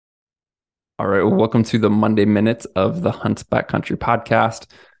All right. Well, welcome to the Monday Minute of the Hunt Backcountry podcast.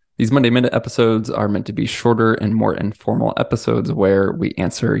 These Monday Minute episodes are meant to be shorter and more informal episodes where we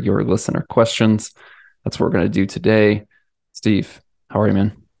answer your listener questions. That's what we're going to do today. Steve, how are you,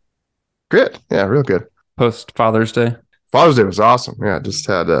 man? Good. Yeah, real good. Post Father's Day? Father's Day was awesome. Yeah, just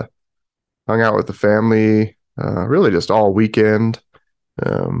had hung out with the family, really just all weekend.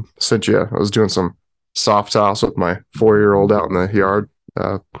 I was doing some soft toss with my 4-year-old out in the yard,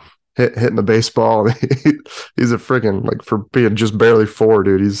 hitting the baseball. He's a freaking, like, for being just barely four,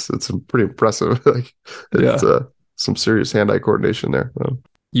 dude. It's pretty impressive. Like, it's Yeah. some serious hand-eye coordination there.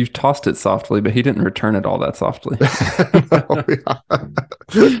 You tossed it softly, but he didn't return it all that softly. No, yeah.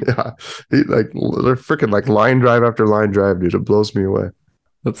 Yeah. They're freaking like line drive after line drive, dude. It blows me away.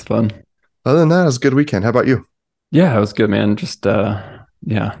 That's fun. Other than that, it was a good weekend. How about you? Yeah, it was good, man. Just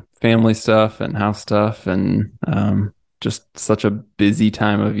yeah, family stuff and house stuff and just such a busy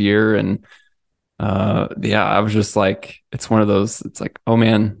time of year. And yeah, I was just like, it's one of those, it's like, oh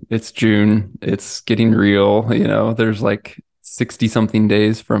man, it's June, it's getting real, there's like 60 something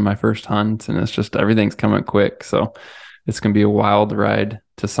days from my first hunt, and it's just everything's coming quick. So it's gonna be a wild ride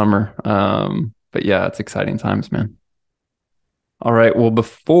to summer. But yeah, it's exciting times, man. All right. Well,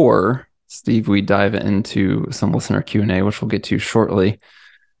 before Steve, we dive into some listener Q&A, which we'll get to shortly.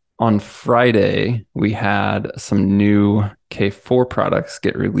 On Friday, we had some new K4 products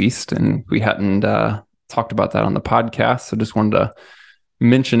get released, and we hadn't talked about that on the podcast. So just wanted to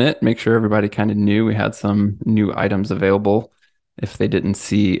mention it, make sure everybody kind of knew we had some new items available if they didn't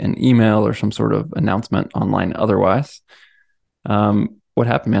see an email or some sort of announcement online otherwise. What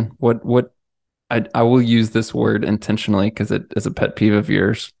happened, man? I will use this word intentionally because it is a pet peeve of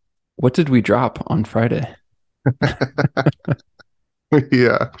yours. What did we drop on Friday?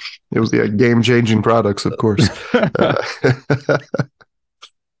 Yeah, it was game-changing products, of course. Uh,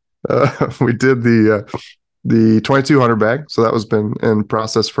 we did the 2200 bag, so that was been in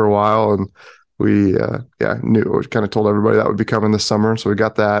process for a while, and we we kind of told everybody that would be coming this summer, so we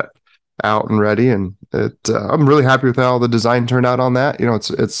got that out and ready, and I'm really happy with how the design turned out on that.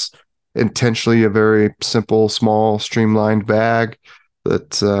 It's intentionally a very simple, small, streamlined bag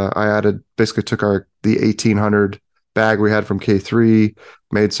that I added. Basically, took the 1800 bag we had from K3,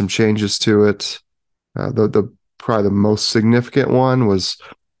 made some changes to it. The probably the most significant one was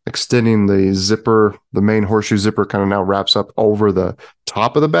extending the zipper. The main horseshoe zipper kind of now wraps up over the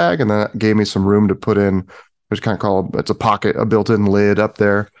top of the bag, and that gave me some room to put in, which kind of called, it's a pocket, a built-in lid up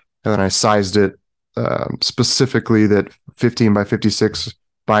there. And then I sized it specifically that 15 by 56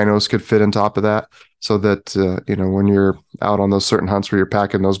 binos could fit on top of that, so that when you're out on those certain hunts where you're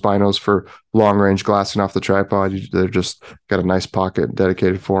packing those binos for long range glassing off the tripod, they're just got a nice pocket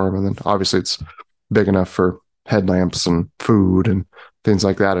dedicated for them. And then obviously it's big enough for headlamps and food and things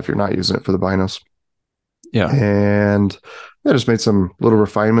like that if you're not using it for the binos. Yeah. And I just made some little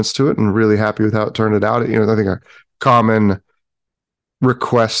refinements to it, and really happy with how it turned out. I think a common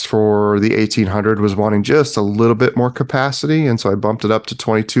request for the 1800 was wanting just a little bit more capacity, and so I bumped it up to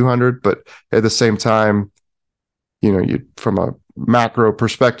 2200. But at the same time, you, from a macro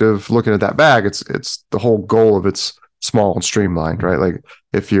perspective, looking at that bag, it's the whole goal of it's small and streamlined, right? Like,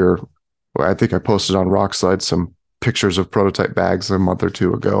 if you're, well, I think I posted on Rockslide some pictures of prototype bags a month or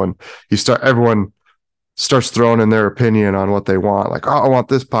two ago, and everyone starts throwing in their opinion on what they want, like, oh, I want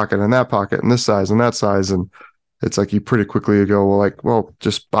this pocket and that pocket and this size and that size. And it's like, you pretty quickly go, well,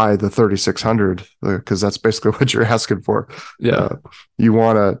 just buy the 3600, because that's basically what you're asking for. Yeah. You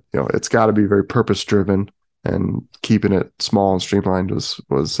want to, it's got to be very purpose driven, and keeping it small and streamlined was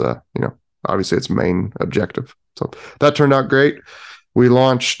obviously its main objective. So that turned out great. We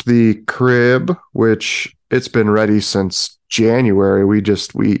launched the crib, which it's been ready since January.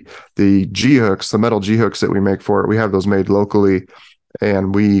 The G hooks, the metal G hooks that we make for it, we have those made locally,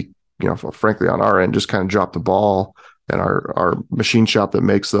 and we, frankly, on our end, just kind of dropped the ball. And our machine shop that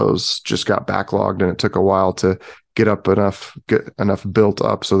makes those just got backlogged, and it took a while to get enough built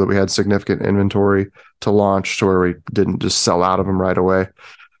up so that we had significant inventory to launch, to where we didn't just sell out of them right away.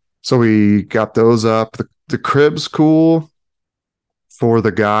 So we got those up. The crib's cool for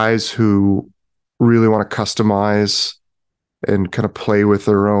the guys who really want to customize and kind of play with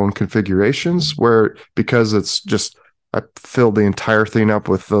their own configurations, because it's just, I filled the entire thing up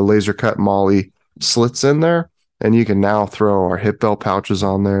with the laser cut Molly slits in there, and you can now throw our hip belt pouches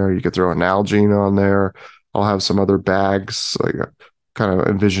on there. You could throw an Nalgene on there. I'll have some other bags, like, kind of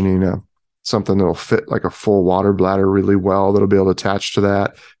envisioning something that'll fit like a full water bladder really well, that'll be able to attach to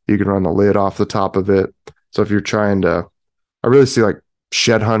that. You can run the lid off the top of it. So if you're trying to, I really see like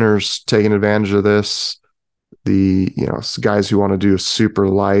shed hunters taking advantage of this. The guys who want to do super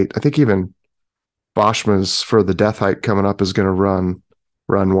light, I think even Boschma's for the Death Hike coming up is going to run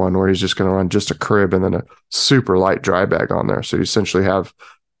one where he's just going to run just a crib and then a super light dry bag on there. So you essentially have,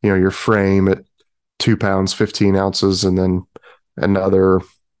 your frame at 2 pounds, 15 ounces, and then another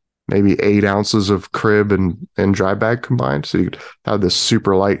maybe 8 ounces of crib and dry bag combined. So you have this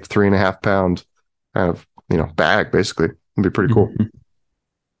super light 3.5 pound kind of, bag basically. It'd be pretty cool. Mm-hmm.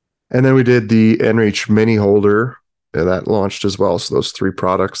 And then we did the inReach mini holder that launched as well. So those 3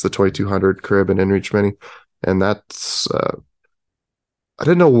 products, the Toy 200 crib and inReach mini. And that's, I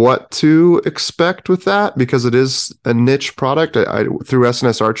didn't know what to expect with that because it is a niche product. I through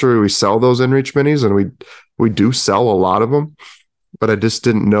SNS Archery, we sell those inReach minis and we do sell a lot of them, but I just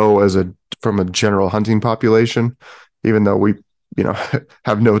didn't know from a general hunting population, even though we,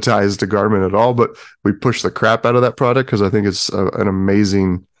 have no ties to Garmin at all, but we push the crap out of that product because I think it's an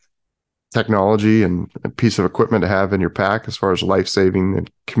amazing technology and a piece of equipment to have in your pack as far as life-saving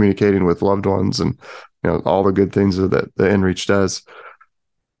and communicating with loved ones and, all the good things that the inReach does.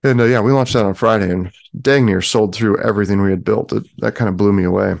 And we launched that on Friday and dang near sold through everything we had built. That kind of blew me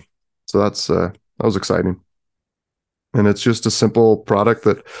away. So that was exciting. And it's just a simple product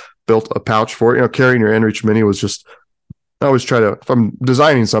that built a pouch for it. Carrying your inReach mini was just, I always try to, if I'm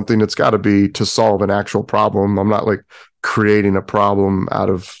designing something, it's got to be to solve an actual problem. I'm not like creating a problem out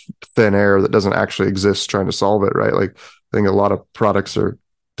of thin air that doesn't actually exist trying to solve it, right? Like I think a lot of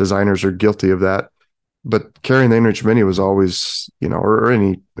designers are guilty of that. But carrying the inReach mini was always, or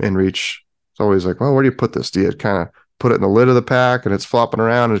any inReach, it's always like, well, where do you put this? Do you kind of put it in the lid of the pack and it's flopping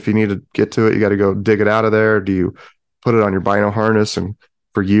around? And if you need to get to it, you got to go dig it out of there. Do you put it on your bino harness? And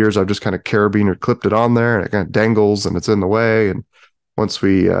for years, I've just kind of carabined or clipped it on there and it kind of dangles and it's in the way. And once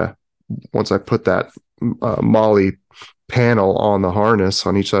I put that Molly panel on the harness,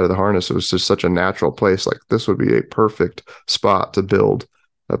 on each side of the harness, it was just such a natural place. Like this would be a perfect spot to build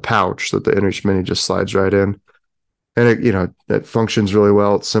a pouch that the inReach mini just slides right in. And it functions really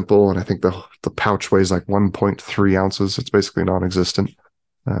well. It's simple. And I think the pouch weighs like 1.3 ounces. It's basically non-existent.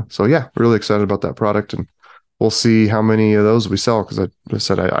 So yeah, really excited about that product. And we'll see how many of those we sell. Cause I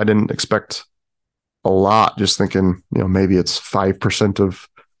said, I didn't expect a lot, just thinking, maybe it's 5% of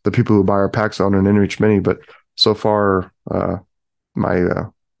the people who buy our packs own an inReach mini. But so far, I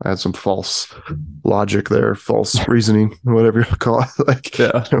had some false logic there, false reasoning, whatever you call it.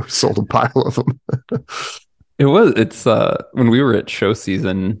 Like, we sold a pile of them. It's when we were at show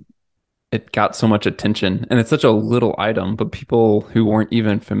season, it got so much attention and it's such a little item, but people who weren't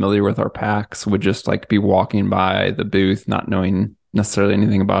even familiar with our packs would just like be walking by the booth, not knowing necessarily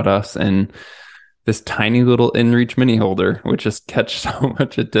anything about us. And this tiny little inReach mini holder would just catch so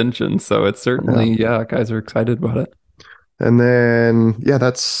much attention. So it's certainly, guys are excited about it. And then,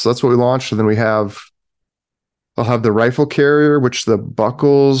 that's what we launched. And then I'll have the rifle carrier, which the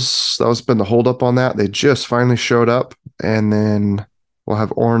buckles, that was been the holdup on that. They just finally showed up. And then we'll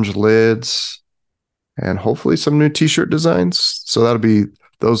have orange lids and hopefully some new t-shirt designs. So that'll be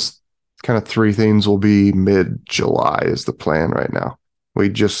those kind of 3 things will be mid-July is the plan right now. We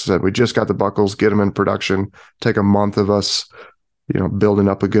just said we just got the buckles, get them in production, take a month of us, building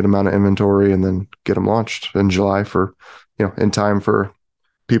up a good amount of inventory and then get them launched in July for, in time for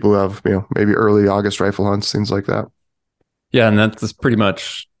people who have, maybe early August rifle hunts, things like that. Yeah. And that's pretty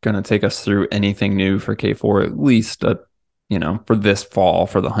much going to take us through anything new for K4, at least, for this fall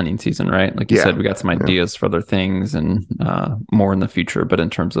for the hunting season, right? Like you said, we got some ideas for other things and more in the future. But in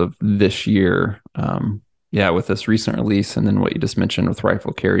terms of this year, with this recent release and then what you just mentioned with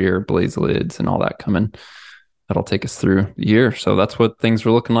rifle carrier, blaze lids and all that coming, that'll take us through the year. So that's what things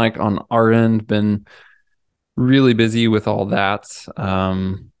are looking like on our end. Been really busy with all that.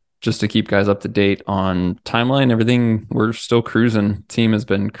 Just to keep guys up to date on timeline, everything, we're still cruising. Team has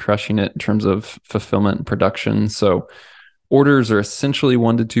been crushing it in terms of fulfillment and production. So orders are essentially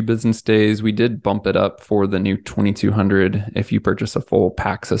 1 to 2 business days. We did bump it up for the new 2200. If you purchase a full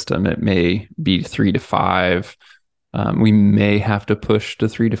pack system, it may be 3 to 5. We may have to push to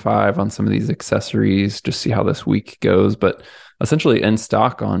 3 to 5 on some of these accessories, just see how this week goes, but essentially in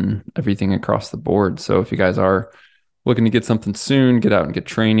stock on everything across the board. So if you guys are looking to get something soon, get out and get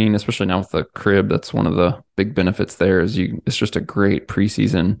training, especially now with the crib, that's one of the big benefits there is it's just a great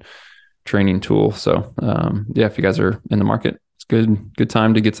preseason training tool. So if you guys are in the market, it's good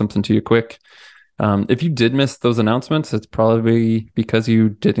time to get something to you quick. If you did miss those announcements, it's probably because you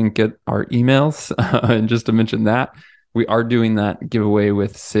didn't get our emails. And just to mention that, we are doing that giveaway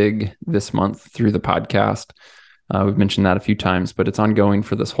with SIG this month through the podcast. We've mentioned that a few times, but it's ongoing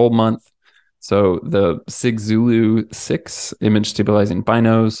for this whole month. So the SIG Zulu 6 image stabilizing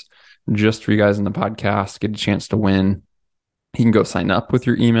binos, just for you guys in the podcast, get a chance to win. You can go sign up with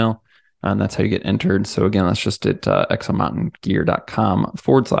your email. And that's how you get entered. So again, that's just at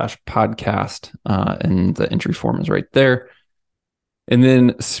exomountaingear.com/podcast. And the entry form is right there. And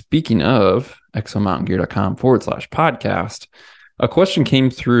then speaking of exomountaingear.com/podcast, a question came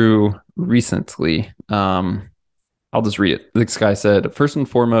through recently. I'll just read it. This guy said, first and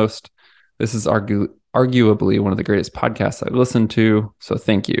foremost, this is arguably one of the greatest podcasts I've listened to. So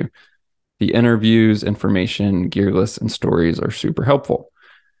thank you. The interviews, information, gear lists, and stories are super helpful.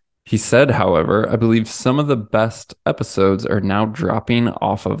 He said, however, I believe some of the best episodes are now dropping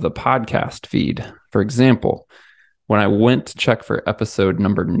off of the podcast feed. For example, when I went to check for episode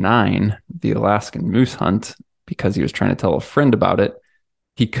number 9, the Alaskan moose hunt, because he was trying to tell a friend about it,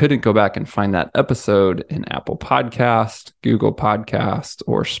 he couldn't go back and find that episode in Apple Podcast, Google Podcast,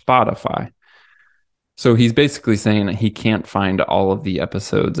 or Spotify. So he's basically saying that he can't find all of the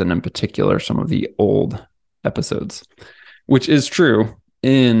episodes, and in particular, some of the old episodes, which is true.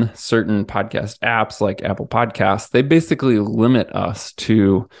 In certain podcast apps like Apple Podcasts, they basically limit us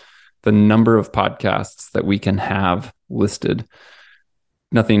to the number of podcasts that we can have listed.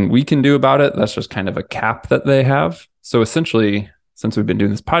 Nothing we can do about it. That's just kind of a cap that they have. So essentially, since we've been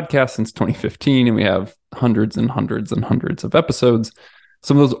doing this podcast since 2015 and we have hundreds and hundreds and hundreds of episodes,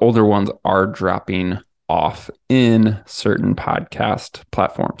 some of those older ones are dropping off in certain podcast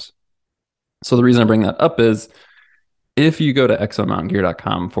platforms. So the reason I bring that up is if you go to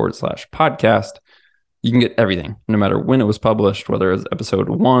exomountaingear.com/podcast, you can get everything, no matter when it was published, whether it's episode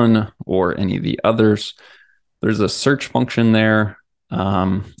 1 or any of the others. There's a search function there.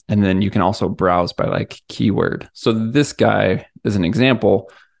 And then you can also browse by like keyword. So this guy, as an example,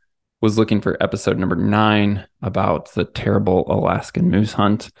 was looking for episode number 9 about the terrible Alaskan moose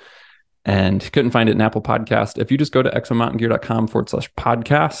hunt and couldn't find it in Apple Podcast. If you just go to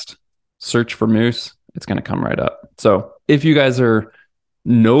exomountaingear.com/podcast, search for moose, it's going to come right up. So if you guys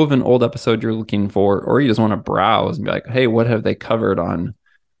know of an old episode you're looking for, or you just want to browse and be like, hey, what have they covered on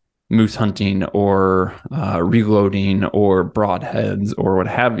moose hunting or reloading or broadheads or what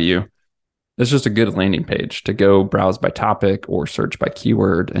have you, it's just a good landing page to go browse by topic or search by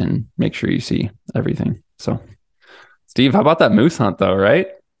keyword and make sure you see everything. So, Steve, how about that moose hunt though, right?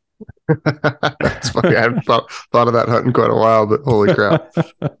 That's funny. I haven't thought of that hunt in quite a while, but holy crap.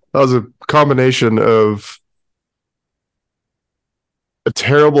 That was a combination of a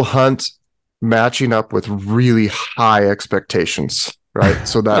terrible hunt matching up with really high expectations, right?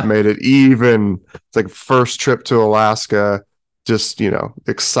 So that made it even, it's like first trip to Alaska, just,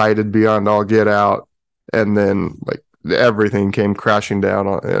 excited beyond all get out. And then like everything came crashing down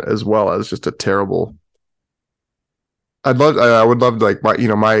on it, as well as just a terrible. I would love to, like, my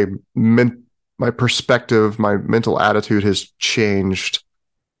perspective, my mental attitude has changed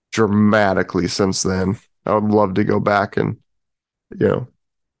dramatically since then. I would love to go back and,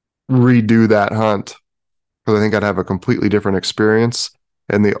 redo that hunt, because I think I'd have a completely different experience.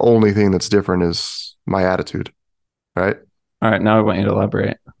 And the only thing that's different is my attitude. Right. All right. Now I want you to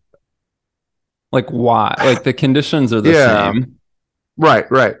elaborate. Like why? Like the conditions are the same. Right.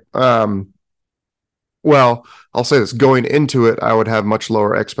 Well, I'll say this, going into it, I would have much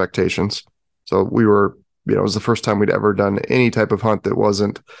lower expectations. So we were, it was the first time we'd ever done any type of hunt that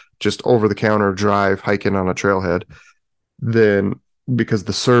wasn't just over the counter drive hiking on a trailhead. Then because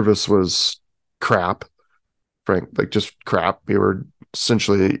the service was crap, just crap. We were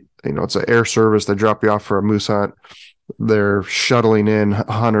essentially, it's an air service. They drop you off for a moose hunt. They're shuttling in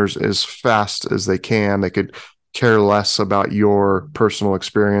hunters as fast as they can. They could care less about your personal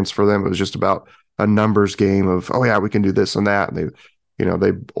experience. For them, it was just about a numbers game of, oh yeah, we can do this and that. And they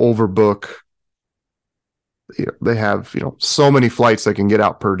overbook. They have, so many flights they can get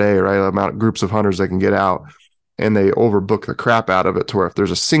out per day, right? The amount of groups of hunters they can get out. And they overbook the crap out of it to where if there's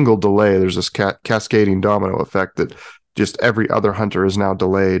a single delay, there's this cascading domino effect that just every other hunter is now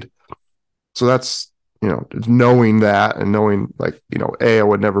delayed. So that's, knowing that and knowing I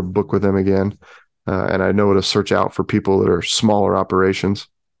would never book with them again. And I know to search out for people that are smaller operations.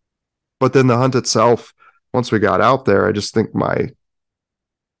 But then the hunt itself, once we got out there, I just think I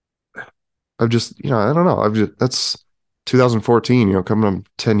don't know. That's 2014, coming up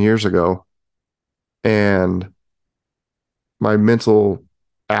 10 years ago. And my mental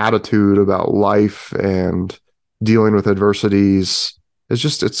attitude about life and dealing with adversities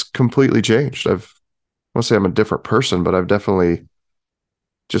it's completely changed. I want to say I'm a different person, but I've definitely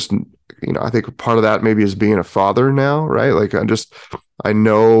just, I think part of that maybe is being a father now, right? Like I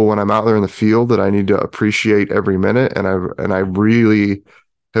know when I'm out there in the field that I need to appreciate every minute. And I really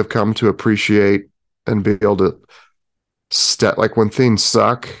have come to appreciate and be able to like when things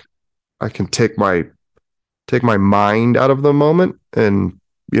suck, I can take my mind out of the moment and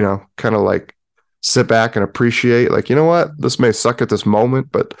kind of like sit back and appreciate, like, you know what, this may suck at this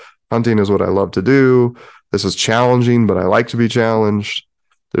moment, but hunting is what I love to do. This is challenging, but I like to be challenged.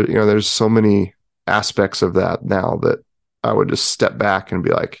 There's so many aspects of that now that I would just step back and be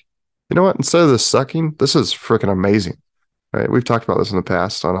like, you know what, instead of this sucking, this is freaking amazing. Right. We've talked about this in the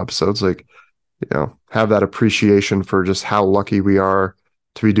past on episodes, like, have that appreciation for just how lucky we are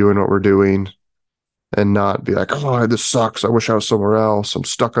to be doing what we're doing, and not be like, oh, this sucks. I wish I was somewhere else. I'm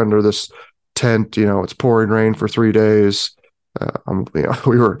stuck under this tent. It's pouring rain for 3 days.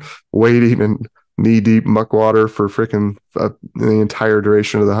 We were wading in knee deep muck water for freaking the entire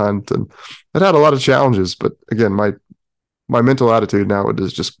duration of the hunt, and it had a lot of challenges. But again, my mental attitude now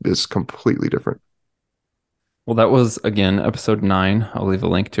is completely different. Well, that was, again, episode 9. I'll leave a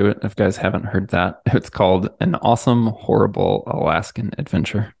link to it if you guys haven't heard that. It's called An Awesome, Horrible Alaskan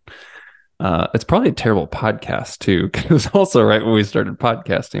Adventure. It's probably a terrible podcast, too, because also right when we started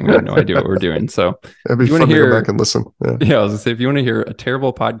podcasting, we had no idea what we're doing. So it'd be fun to go back and listen. Yeah, I was going to say, if you want to hear a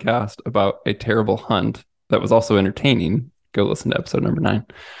terrible podcast about a terrible hunt that was also entertaining, go listen to episode number 9.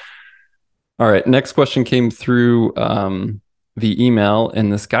 All right, next question came through the email,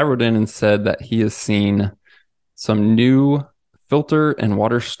 and this guy wrote in and said that he has seen some new filter and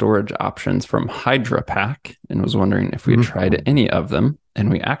water storage options from Hydra Pack and was wondering if we had tried any of them.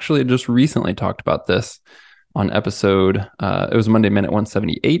 And we actually just recently talked about this on episode, it was Monday Minute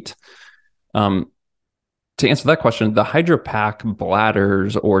 178. To answer that question, the Hydra Pack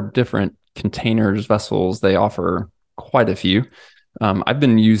bladders or different containers, vessels, they offer quite a few. I've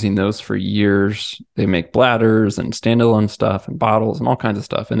been using those for years. They make bladders and standalone stuff and bottles and all kinds of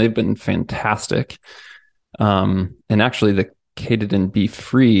stuff, and they've been fantastic. And actually the Katadyn Be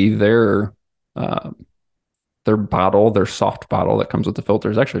Free, their bottle, their soft bottle that comes with the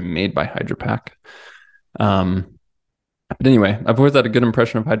filter is actually made by Hydra Pack. But anyway, I've always had a good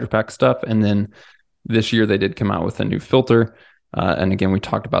impression of Hydra Pack stuff. And then this year they did come out with a new filter. And again, we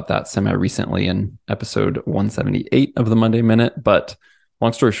talked about that semi-recently in episode 178 of the Monday Minute. But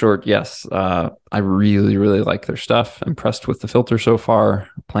long story short, yes, I really, really like their stuff. Impressed with the filter so far.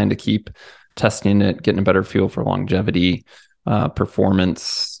 Plan to keep testing it, getting a better feel for longevity,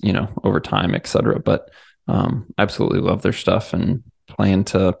 performance, over time, etc. But absolutely love their stuff and plan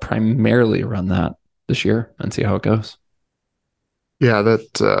to primarily run that this year and see how it goes. Yeah,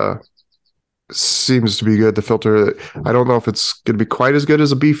 that seems to be good. The filter, I don't know if it's going to be quite as good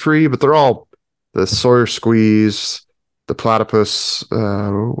as a Be Free, but they're all the Sawyer Squeeze, the Platypus.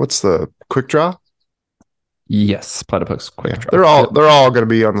 What's the Quick Draw? Yes, Platypus Quick Draw. They're all going to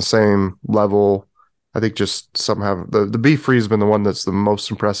be on the same level. I think just some have the Be Free has been the one that's the most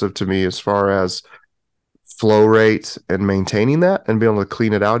impressive to me as far as flow rate and maintaining that and being able to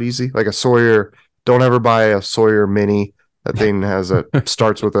clean it out easy. Like a Sawyer, don't ever buy a Sawyer Mini. That thing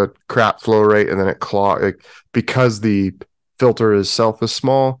starts with a crap flow rate and then it clogs, because the filter itself is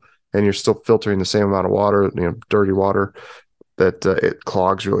small and you're still filtering the same amount of water, dirty water, that it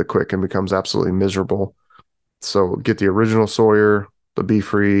clogs really quick and becomes absolutely miserable. So get the original Sawyer, the Be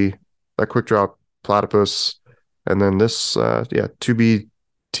Free, that Quick Draw Platypus, and then this, to be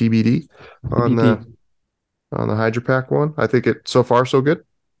TBD on the Hydra Pack one. I think it so far so good.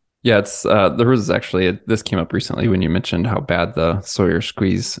 Yeah, it's there was actually this came up recently when you mentioned how bad the Sawyer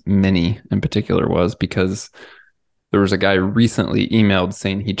Squeeze Mini in particular was, because there was a guy recently emailed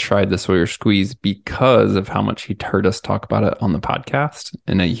saying he tried the Sawyer Squeeze because of how much he'd heard us talk about it on the podcast,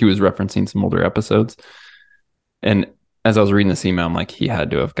 and he was referencing some older episodes. And as I was reading this email, I'm like, he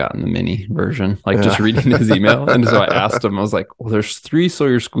had to have gotten the mini version, just reading his email. And so I asked him, I was like, well, there's 3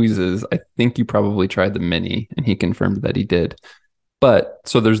 Sawyer Squeezes. I think you probably tried the mini. And he confirmed that he did. But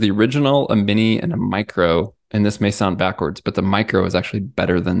so there's the original, a mini, and a micro. And this may sound backwards, but the micro is actually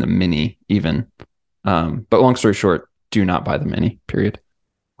better than the mini even. But long story short, do not buy the mini, period.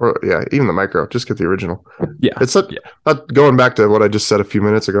 Or even the micro, just get the original. Yeah. It's going back to what I just said a few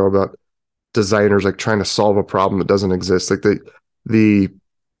minutes ago about designers like trying to solve a problem that doesn't exist. Like the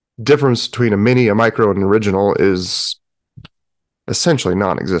difference between a mini, a micro, and an original is essentially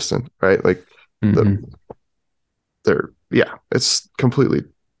non-existent, right? Like it's completely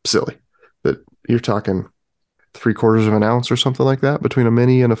silly that you're talking 3/4 of an ounce or something like that between a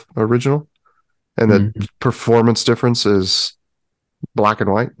mini and a original, and the performance difference is black and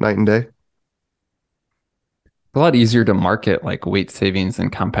white, night and day. A lot easier to market like weight savings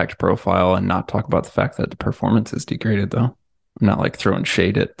and compact profile and not talk about the fact that the performance is degraded, though. I'm not like throwing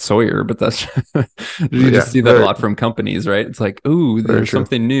shade at Sawyer, but that's you just see that a lot from companies, right? It's like, ooh, there's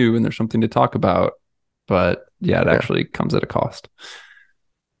something new and there's something to talk about, but it actually comes at a cost.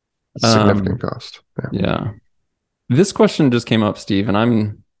 Significant cost. Yeah. This question just came up, Steve, and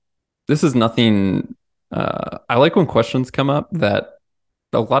I'm this is nothing. I like when questions come up that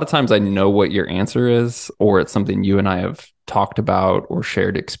a lot of times I know what your answer is, or it's something you and I have talked about or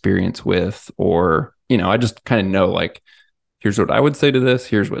shared experience with, or, I just kind of know like, here's what I would say to this,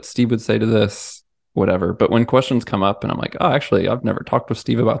 here's what Steve would say to this, whatever. But when questions come up and I'm like, oh, actually, I've never talked with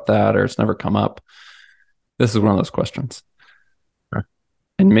Steve about that, or it's never come up, this is one of those questions. Okay.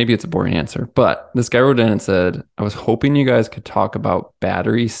 And maybe it's a boring answer, but this guy wrote in and said, I was hoping you guys could talk about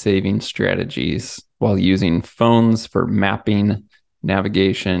battery saving strategies while using phones for mapping,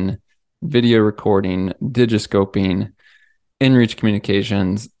 navigation, video recording, digiscoping, inReach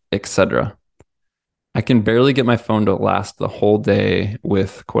communications, etc. I can barely get my phone to last the whole day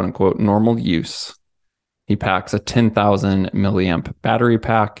with quote unquote normal use. He packs a 10,000 milliamp battery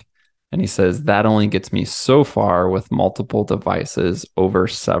pack, and he says that only gets me so far with multiple devices over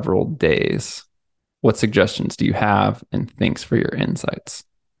several days. What suggestions do you have? And thanks for your insights.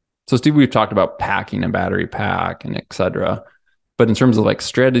 So, Steve, we've talked about packing a battery pack and etc. But in terms of like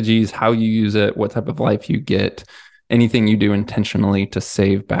strategies, how you use it, what type of life you get, anything you do intentionally to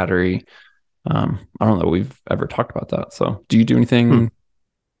save battery, I don't know that we've ever talked about that. So, do you do anything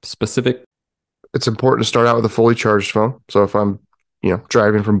specific? It's important to start out with a fully charged phone. So if I'm,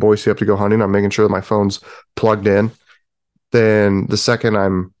 driving from Boise up to go hunting, I'm making sure that my phone's plugged in. Then the second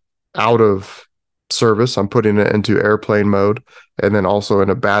I'm out of service, I'm putting it into airplane mode and then also in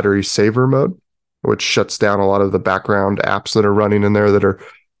a battery saver mode, which shuts down a lot of the background apps that are running in there that are,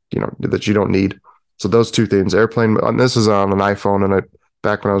 that you don't need. So those two things, airplane, and this is on an iPhone, and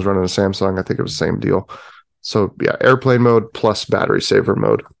back when I was running a Samsung, I think it was the same deal. So yeah, airplane mode plus battery saver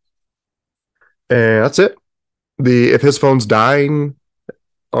mode. And that's it. If his phone's dying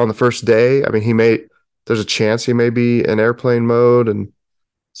on the first day, I mean, there's a chance he may be in airplane mode and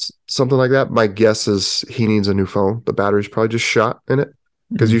something like that. My guess is he needs a new phone. The battery's probably just shot in it,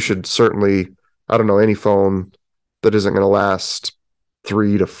 because you should certainly, I don't know, any phone that isn't going to last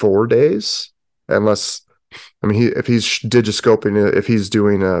 3 to 4 days, unless, I mean, if he's digiscoping, if he's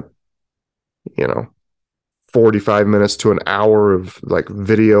doing a, 45 minutes to an hour of like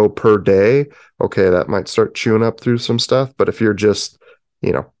video per day, okay, that might start chewing up through some stuff. But if you're just,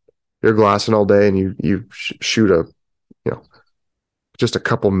 you're glassing all day and you shoot a, just a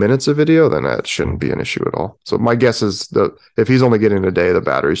couple minutes of video, then that shouldn't be an issue at all. So my guess is that if he's only getting a day, the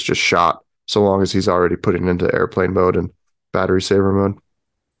battery's just shot, so long as he's already putting into airplane mode and battery saver mode.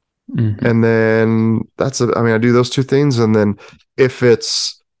 Mm-hmm. And then I do those two things. And then if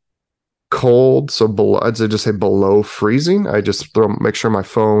it's cold, so below, I'd say just say below freezing, I just make sure my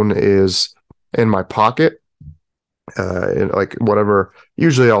phone is in my pocket, like whatever.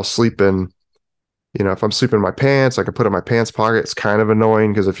 Usually I'll sleep in, if I'm sleeping in my pants, I can put it in my pants pocket. It's kind of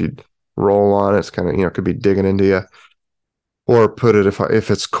annoying because if you roll on it, it's kind of, could be digging into you. Or put it if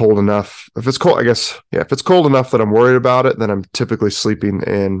it's cold enough. If it's cold, I guess, yeah, if it's cold enough that I'm worried about it, then I'm typically sleeping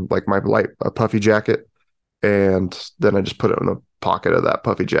in like a puffy jacket. And then I just put it in the pocket of that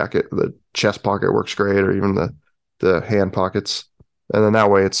puffy jacket. The chest pocket works great, or even the hand pockets. And then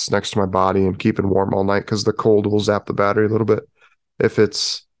that way it's next to my body and keeping warm all night, because the cold will zap the battery a little bit. If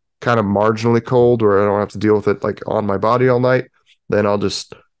it's kind of marginally cold where I don't have to deal with it like on my body all night, then I'll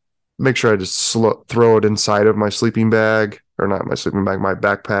just make sure I just throw it inside of my sleeping bag, or not my sleeping bag, my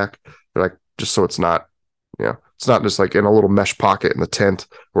backpack, like just so it's not, it's not just like in a little mesh pocket in the tent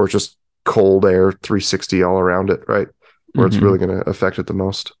where it's just cold air 360 all around it, right? Where it's really going to affect it the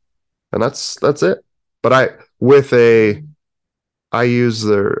most. And that's it. But I use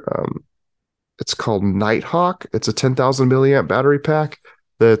their, it's called Nighthawk. It's a 10,000 milliamp battery pack.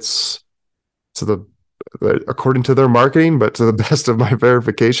 That's according to their marketing, but to the best of my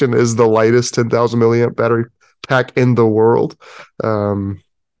verification, is the lightest 10,000 milliamp battery pack in the world.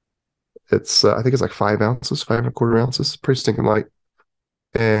 It's I think it's like 5 ounces, 5.25 ounces, pretty stinking light.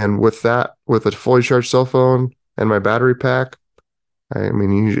 And with that, with a fully charged cell phone and my battery pack, I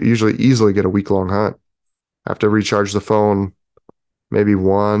mean, you usually easily get a week-long hunt. I have to recharge the phone maybe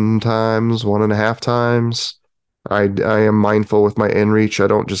 1.5 times. I am mindful with my inReach. I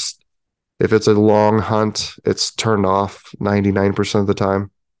don't just, if it's a long hunt, it's turned off 99% of the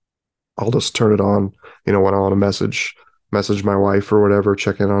time. I'll just turn it on, when I want to message my wife or whatever,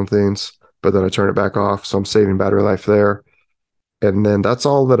 check in on things, but then I turn it back off. So I'm saving battery life there. And then that's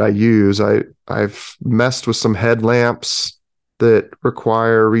all that I use. I've messed with some headlamps that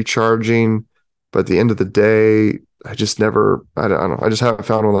require recharging, but at the end of the day, I just never, I don't know, I just haven't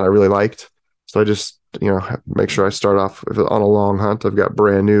found one that I really liked. So I just, make sure I start off on a long hunt. I've got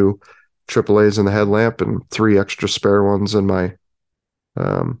brand new AAAs in the headlamp and 3 extra spare ones in my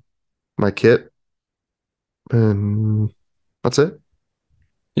my kit, and that's it.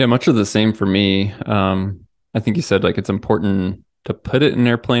 Yeah, much of the same for me. I think you said like it's important to put it in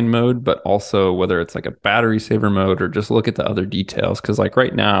airplane mode, but also whether it's like a battery saver mode or just look at the other details. Cause like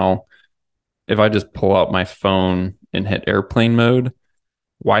right now, if I just pull out my phone and hit airplane mode,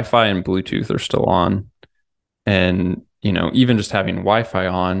 Wi-Fi and Bluetooth are still on. And, even just having Wi-Fi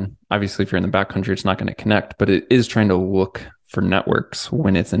on, obviously if you're in the backcountry, it's not going to connect, but it is trying to look for networks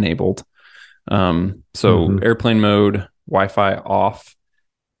when it's enabled. So Mm-hmm. airplane mode, Wi-Fi off,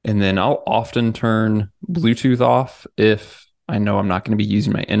 and then I'll often turn Bluetooth off if I know I'm not going to be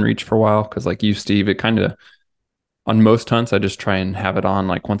using my inReach for a while. Cause like you, Steve, it kind of, on most hunts, I just try and have it on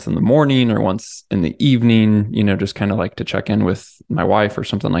like once in the morning or once in the evening, just kind of like to check in with my wife or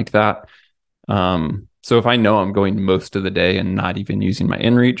something like that. So if I know I'm going most of the day and not even using my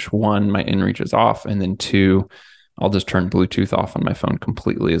inReach, one, my inReach is off, and then two, I'll just turn Bluetooth off on my phone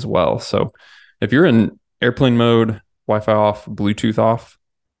completely as well. So if you're in airplane mode, Wi-Fi off, Bluetooth off,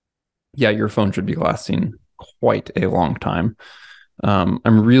 yeah, your phone should be lasting quite a long time. I'm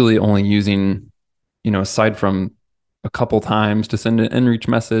really only using, aside from a couple times to send an inReach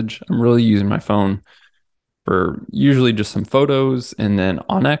message, I'm really using my phone for usually just some photos and then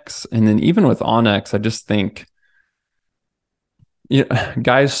onX. And then even with onX, I just think,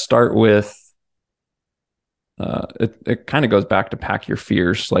 guys start with, it kind of goes back to pack your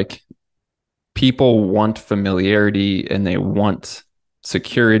fears. Like people want familiarity and they want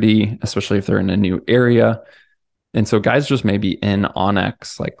security, especially if they're in a new area. And so guys just maybe in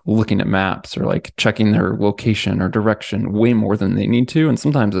onX, like looking at maps or like checking their location or direction way more than they need to. And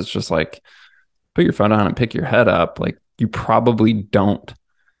sometimes it's just like put your phone on and pick your head up. Like you probably don't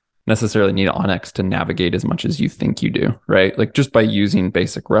necessarily need onX to navigate as much as you think you do, right? Like just by using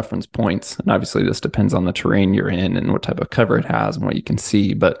basic reference points. And obviously this depends on the terrain you're in and what type of cover it has and what you can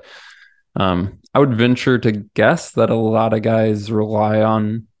see. But I would venture to guess that a lot of guys rely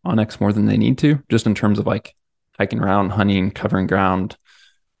on onX more than they need to, just in terms of like hiking around, hunting, covering ground,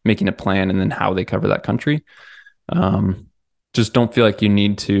 making a plan, and then how they cover that country. Um, just don't feel like you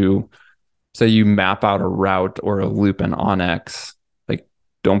need to say you map out a route or a loop in onX. Like,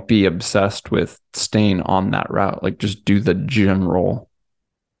 don't be obsessed with staying on that route. Like, just do the general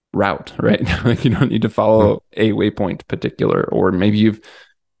route, right? Like, you don't need to follow a waypoint particular, or maybe you've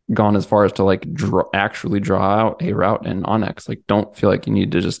gone as far as to like actually draw out a route in onX. Like, don't feel like you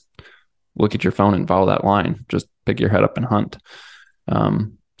need to just look at your phone and follow that line. Just pick your head up and hunt.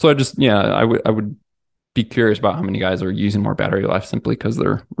 So I would be curious about how many guys are using more battery life simply because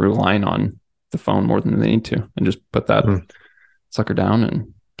they're relying on the phone more than they need to, and just put that Mm-hmm. sucker down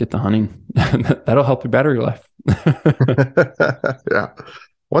and get the hunting. That'll help your battery life. Yeah.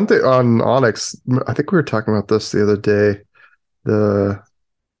 One thing on Onyx, I think we were talking about this the other day. The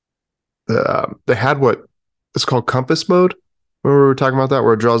they had what is called compass mode. Remember we were talking about that,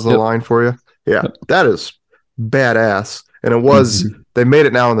 where it draws the Yep. line for you? Yeah, Yep. that is badass. And it was Mm-hmm. they made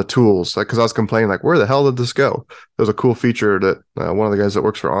it now in the tools, like because I was complaining, like, where the hell did this go? There's a cool feature that one of the guys that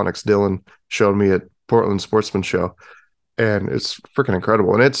works for Onyx, Dylan, showed me at Portland Sportsman Show, and it's freaking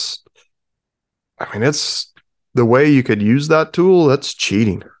incredible. And it's the way you could use that tool. That's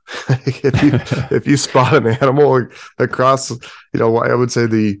cheating. if you spot an animal across, I would say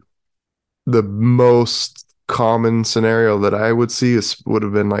the most common scenario that I would see would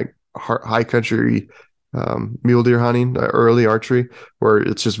have been like high country mule deer hunting, early archery, where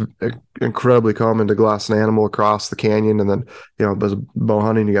it's just incredibly common to glass an animal across the canyon, and then as bow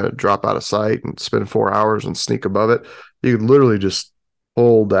hunting, you got to drop out of sight and spend 4 hours and sneak above it. You could literally just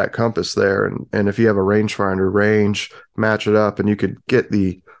hold that compass there, and if you have a rangefinder, match it up, and you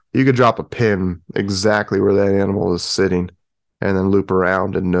could drop a pin exactly where that animal is sitting, and then loop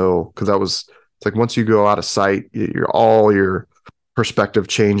around and know, because it's like once you go out of sight, all your perspective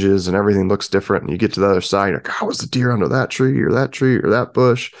changes and everything looks different. And you get to the other side, you're like, how was the deer under that tree or that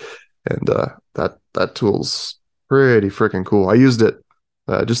bush? And that tool's pretty freaking cool. I used it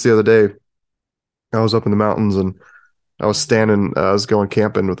just the other day. I was up in the mountains and I was going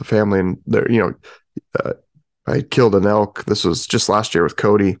camping with the family, and there, uh, I killed an elk. This was just last year with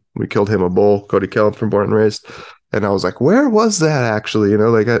Cody. We killed him a bull, Cody Kellum from Born and Raised. And I was like, where was that actually?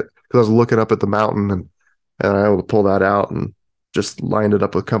 Because I was looking up at the mountain, and I was able to pull that out and just lined it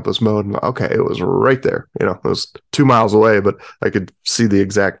up with compass mode. And okay, it was right there. It was 2 miles away, but I could see the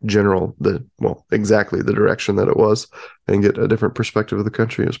exactly the direction that it was, and get a different perspective of the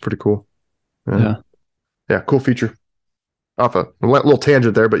country. It was pretty cool. Yeah. Yeah. Yeah. Cool feature. Off a little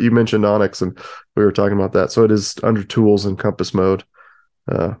tangent there, but you mentioned Onyx and we were talking about that. So it is under tools and compass mode.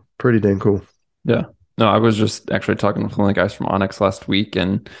 Pretty dang cool. Yeah. No, I was just actually talking with one of the guys from onX last week,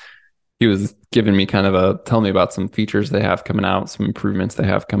 and he was giving me kind of telling me about some features they have coming out, some improvements they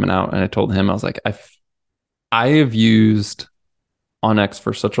have coming out. And I told him, I was like, I have used Onyx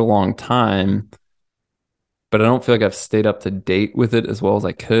for such a long time, but I don't feel like I've stayed up to date with it as well as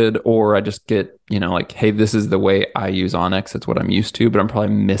I could. Or I just get, like, hey, this is the way I use Onyx. It's what I'm used to, but I'm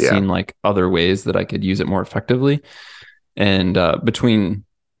probably missing like other ways that I could use it more effectively. And between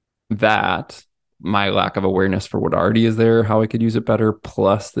that, my lack of awareness for what already is there, how I could use it better,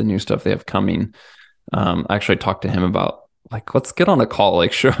 plus the new stuff they have coming. I actually talked to him about like, let's get on a call,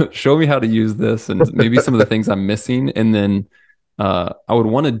 like show me how to use this and maybe some of the things I'm missing. And then I would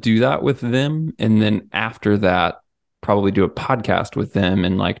want to do that with them. And then after that, probably do a podcast with them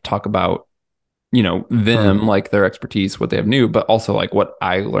and like talk about, them, like their expertise, what they have new, but also like what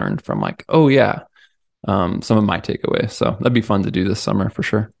I learned from like, oh yeah, some of my takeaways. So that'd be fun to do this summer for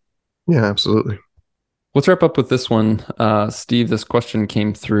sure. Yeah, absolutely. Let's wrap up with this one. Steve, this question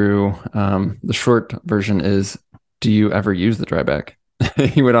came through. The short version is, do you ever use the dry bag?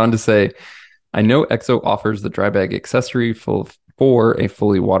 He went on to say, I know EXO offers the dry bag accessory for a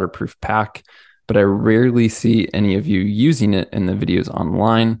fully waterproof pack, but I rarely see any of you using it in the videos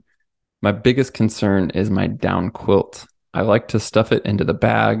online. My biggest concern is my down quilt. I like to stuff it into the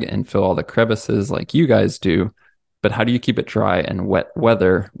bag and fill all the crevices like you guys do, but how do you keep it dry in wet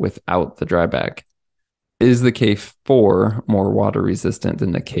weather without the dry bag? Is the K4 more water resistant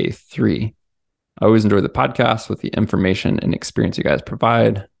than the K3? I always enjoy the podcast with the information and experience you guys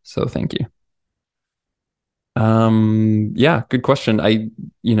provide. So thank you. Yeah, good question.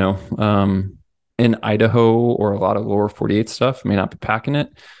 In Idaho or a lot of lower 48 stuff, may not be packing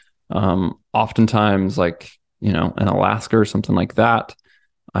it. Oftentimes like, in Alaska or something like that,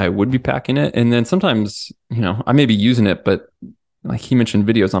 I would be packing it. And then sometimes, I may be using it, but like he mentioned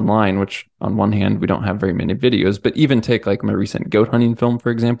videos online, which on one hand, we don't have very many videos, but even take like my recent goat hunting film, for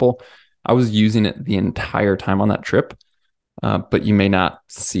example, I was using it the entire time on that trip, but you may not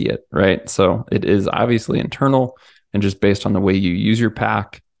see it, right? So it is obviously internal and just based on the way you use your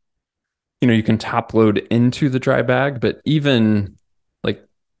pack, you can top load into the dry bag, but even like,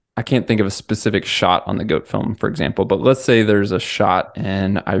 I can't think of a specific shot on the goat film, for example, but let's say there's a shot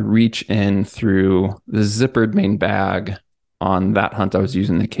and I reach in through the zippered main bag. On that hunt, I was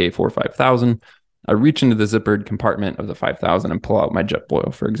using the K4 5000. I reach into the zippered compartment of the 5000 and pull out my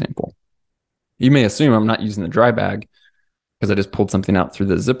Jetboil, for example. You may assume I'm not using the dry bag because I just pulled something out through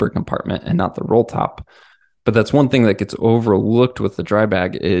the zipper compartment and not the roll top. But that's one thing that gets overlooked with the dry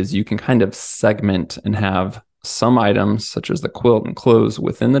bag is you can kind of segment and have some items such as the quilt and clothes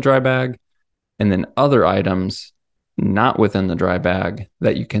within the dry bag, and then other items not within the dry bag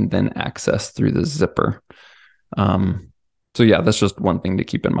that you can then access through the zipper. So yeah, that's just one thing to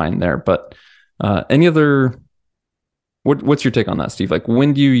keep in mind there. But any other, what's your take on that, Steve? Like,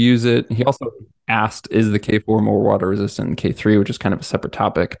 when do you use it? He also asked, is the K4 more water resistant than K3, which is kind of a separate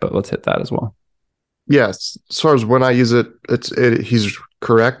topic, but let's hit that as well. Yes, as far as when I use it, he's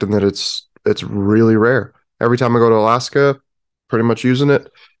correct in that it's really rare. Every time I go to Alaska, pretty much using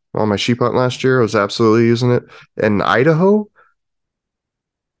it. On my sheep hunt last year, I was absolutely using it. In Idaho,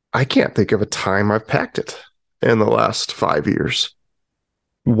 I can't think of a time I've packed it in the last 5 years.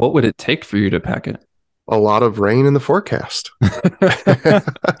 What would it take for you to pack it? A lot of rain in the forecast.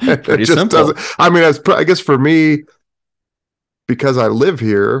 Pretty simple. I mean, I guess for me, because I live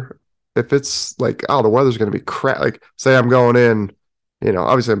here, if it's like, oh, the weather's going to be crap, like say I'm going in,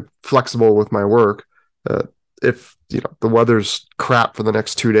 obviously I'm flexible with my work. If, the weather's crap for the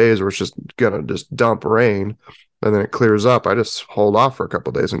next 2 days, or it's just going to just dump rain and then it clears up, I just hold off for a couple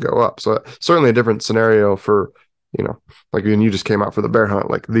of days and go up. So certainly a different scenario for, like when you just came out for the bear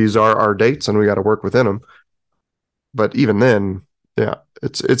hunt, like these are our dates and we got to work within them. But even then, yeah,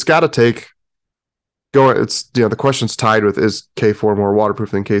 it's got to take going. It's, the question's tied with, is K4 more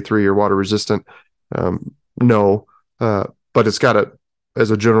waterproof than K3 or water resistant? No, but it's got to,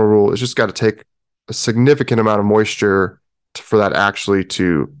 as a general rule, it's just got to take a significant amount of moisture for that actually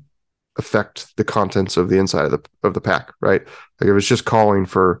to affect the contents of the inside of the pack, right? Like if it's just calling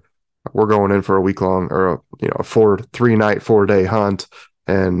for, we're going in for a week long or a 3-night, 4-day hunt,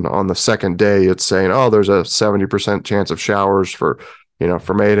 and on the second day it's saying, oh, there's a 70% chance of showers for,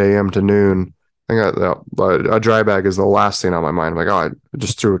 from 8 a.m. to noon. A dry bag is the last thing on my mind. I'm like,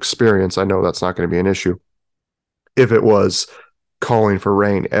 just through experience, I know that's not going to be an issue. If it was calling for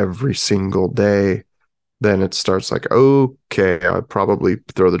rain every single day, then it starts like, okay, I'd probably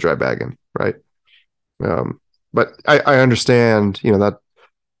throw the dry bag in, right? But I understand,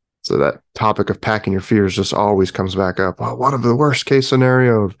 so that topic of packing your fears just always comes back up. Oh, what if the worst case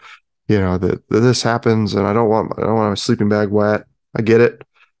scenario of, that this happens and I don't want my sleeping bag wet? I get it.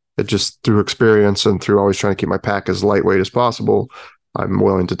 it just through experience and through always trying to keep my pack as lightweight as possible, I'm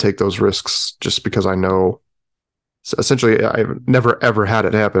willing to take those risks just because I know essentially I've never ever had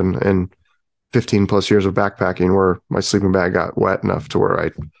it happen in 15 plus years of backpacking where my sleeping bag got wet enough to where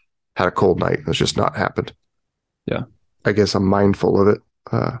I had a cold night. It's just not happened. Yeah. I guess I'm mindful of it.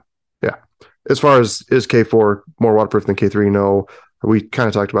 Yeah. As far as is K4 more waterproof than K3? No. We kind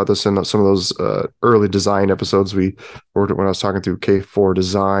of talked about this in some of those early design episodes we worked when I was talking through K4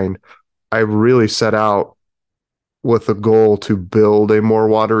 design. I really set out with a goal to build a more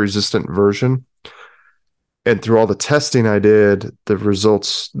water resistant version. And through all the testing I did, the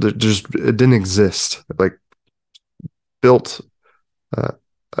results just it didn't exist. Like built, uh,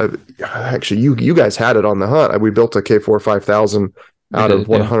 actually you guys had it on the hunt. We built a K4 5000 We out of did,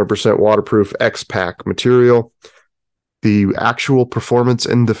 yeah. 100% waterproof X-Pack material. The actual performance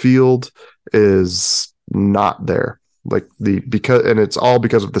in the field is not there. Like and it's all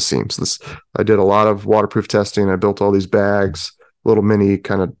because of the seams. I did a lot of waterproof testing. I built all these bags, little mini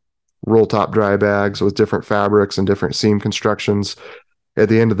kind of roll top dry bags with different fabrics and different seam constructions. At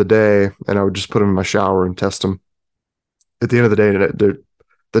the end of the day, and I would just put them in my shower and test them. At the end of the day,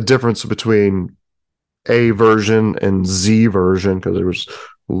 the difference between A version and Z version, because there was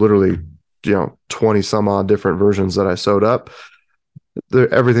literally 20 some odd different versions that I sewed up,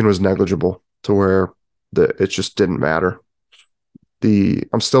 everything was negligible to where it just didn't matter.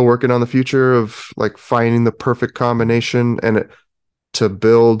 I'm still working on the future of like finding the perfect combination to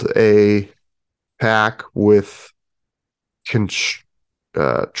build a pack with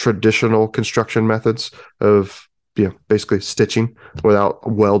traditional construction methods of basically stitching without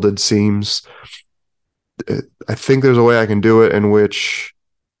welded seams. I think there's a way I can do it in which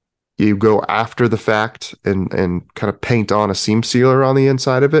you go after the fact and kind of paint on a seam sealer on the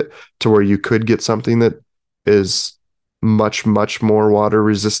inside of it to where you could get something that is much more water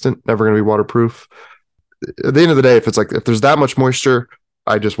resistant, never going to be waterproof. At the end of the day, if there's that much moisture,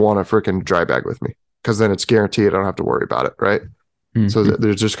 I just want a freaking dry bag with me because then it's guaranteed I don't have to worry about it, right? Mm-hmm. So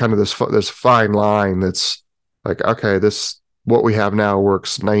there's just kind of this fine line that's like, okay, what we have now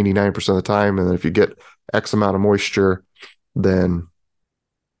works 99% of the time, and then if you get X amount of moisture, then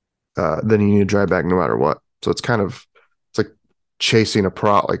you need a dry bag no matter what. So it's like chasing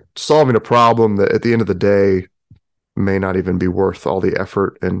like solving a problem that at the end of the day may not even be worth all the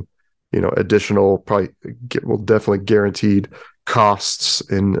effort and additional will definitely guaranteed costs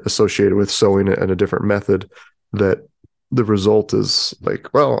associated with sewing it in a different method, that the result is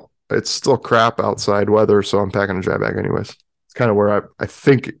like, well, it's still crap outside weather, so I'm packing a dry bag anyways. It's kind of where I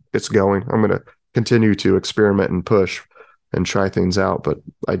think it's going. I'm going to continue to experiment and push and try things out, but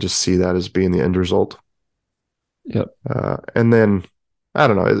I just see that as being the end result. Yep. And then I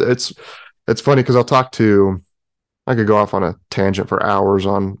don't know. It's funny because I could go off on a tangent for hours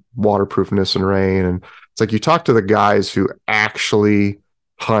on waterproofness and rain, and it's like you talk to the guys who actually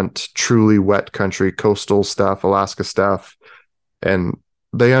hunt truly wet country, coastal stuff, Alaska stuff, and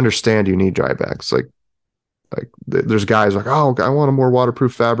they understand you need dry bags. Like there's guys like, oh, I want a more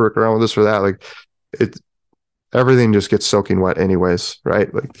waterproof fabric, or I want this or that. Like everything just gets soaking wet anyways,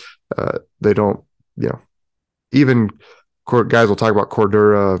 right? Like they don't, even guys will talk about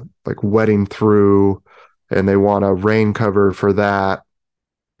Cordura like wetting through, and they want a rain cover for that.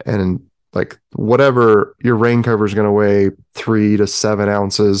 And like whatever your rain cover is going to weigh 3 to 7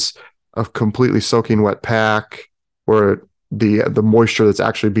 ounces of completely soaking wet pack, where the moisture that's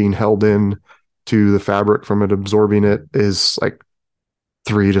actually being held in to the fabric from it absorbing it is like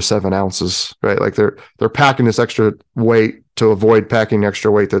 3 to 7 ounces, right? Like they're packing this extra weight to avoid packing extra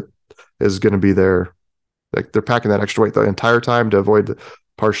weight that is going to be there. Like they're packing that extra weight the entire time to avoid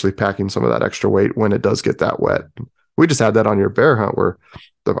partially packing some of that extra weight when it does get that wet. We just had that on your bear hunt where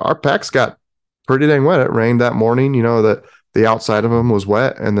our packs got pretty dang wet. It rained that morning, that the outside of them was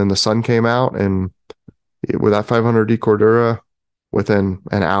wet, and then the sun came out, and with that 500D Cordura, within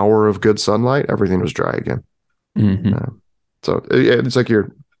an hour of good sunlight, everything was dry again. Mm-hmm. So it's like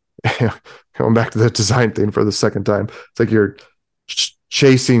you're going back to the design thing for the second time. It's like you're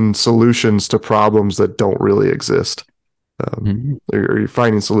chasing solutions to problems that don't really exist. Or you're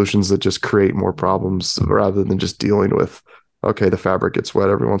finding solutions that just create more problems rather than just dealing with, okay, the fabric gets wet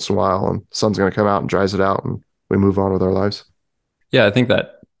every once in a while and sun's going to come out and dries it out and we move on with our lives. Yeah, I think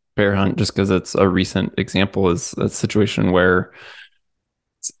that bear hunt, just because it's a recent example, is a situation where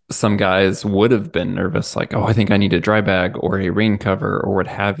some guys would have been nervous, like, oh, I think I need a dry bag or a rain cover or what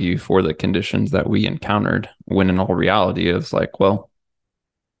have you for the conditions that we encountered, when in all reality it's like, well,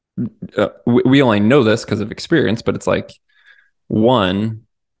 we only know this because of experience, but it's like, one,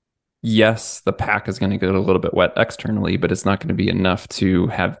 yes, the pack is going to get a little bit wet externally, but it's not going to be enough to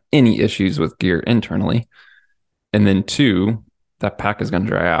have any issues with gear internally. And then two, that pack is going to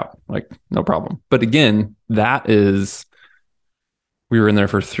dry out, like no problem. But again, we were in there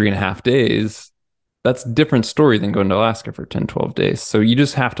for 3.5 days. That's a different story than going to Alaska for 10, 12 days. So you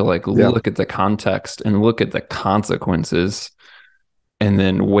just have to like Yeah. look at the context and look at the consequences and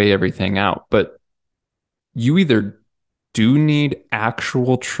then weigh everything out. But you either do need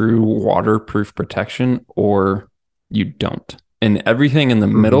actual true waterproof protection or you don't. And everything in the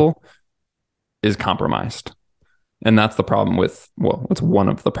Hmm. middle is compromised. And that's the problem with, well, it's one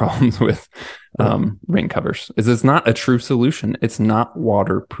of the problems with Yeah. rain covers is it's not a true solution. It's not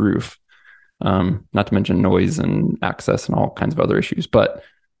waterproof. Not to mention noise and access and all kinds of other issues. But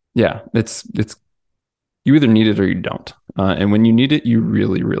yeah, it's you either need it or you don't. And when you need it, you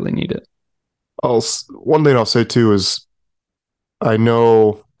really, really need it. One thing I'll say too is I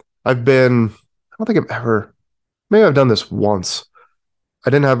know I don't think I've ever, maybe I've done this once. I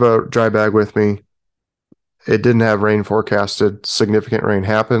didn't have a dry bag with me. It didn't have rain forecasted. Significant rain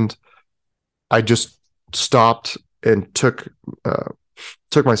happened. I just stopped and took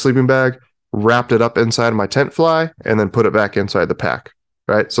my sleeping bag, wrapped it up inside of my tent fly, and then put it back inside the pack.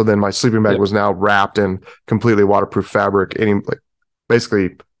 Right. So then my sleeping bag Yep. was now wrapped in completely waterproof fabric.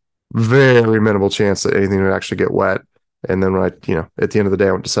 Basically very minimal chance that anything would actually get wet. And then when at the end of the day,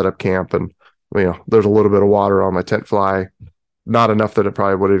 I went to set up camp and, there's a little bit of water on my tent fly, not enough that it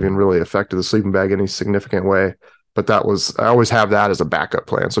probably would have even really affected the sleeping bag in any significant way. But I always have that as a backup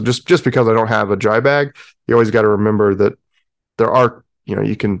plan. So just because I don't have a dry bag, you always got to remember that there are,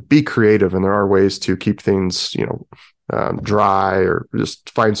 you can be creative and there are ways to keep things, dry or just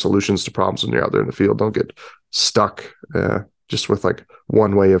find solutions to problems when you're out there in the field. Don't get stuck just with like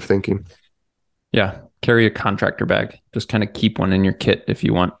one way of thinking. Yeah. Carry a contractor bag. Just kind of keep one in your kit if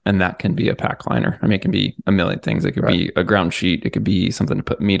you want. And that can be a pack liner. I mean, it can be a million things. It could Right. be a ground sheet. It could be something to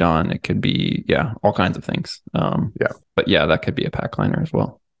put meat on. It could be, yeah, all kinds of things. Yeah. But yeah, that could be a pack liner as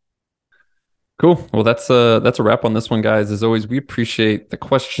well. Cool. Well, that's a wrap on this one, guys. As always, we appreciate the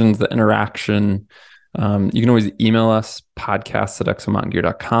questions, the interaction. You can always email us,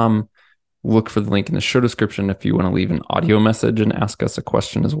 podcasts@exomountaingear.com. Look for the link in the show description if you want to leave an audio message and ask us a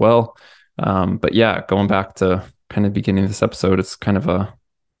question as well. But yeah, going back to kind of beginning of this episode, it's kind of a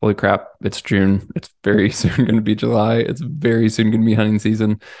holy crap, it's June. It's very soon going to be July. It's very soon going to be hunting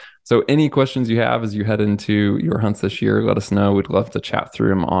season. So any questions you have as you head into your hunts this year, let us know. We'd love to chat through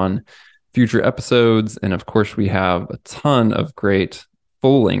them on future episodes. And of course, we have a ton of great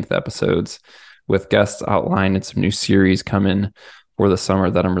full length episodes with guests outlined and some new series coming for the summer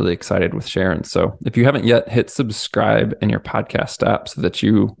that I'm really excited with sharing. So if you haven't yet, hit subscribe in your podcast app so that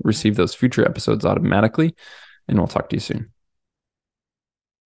you receive those future episodes automatically. And we'll talk to you soon.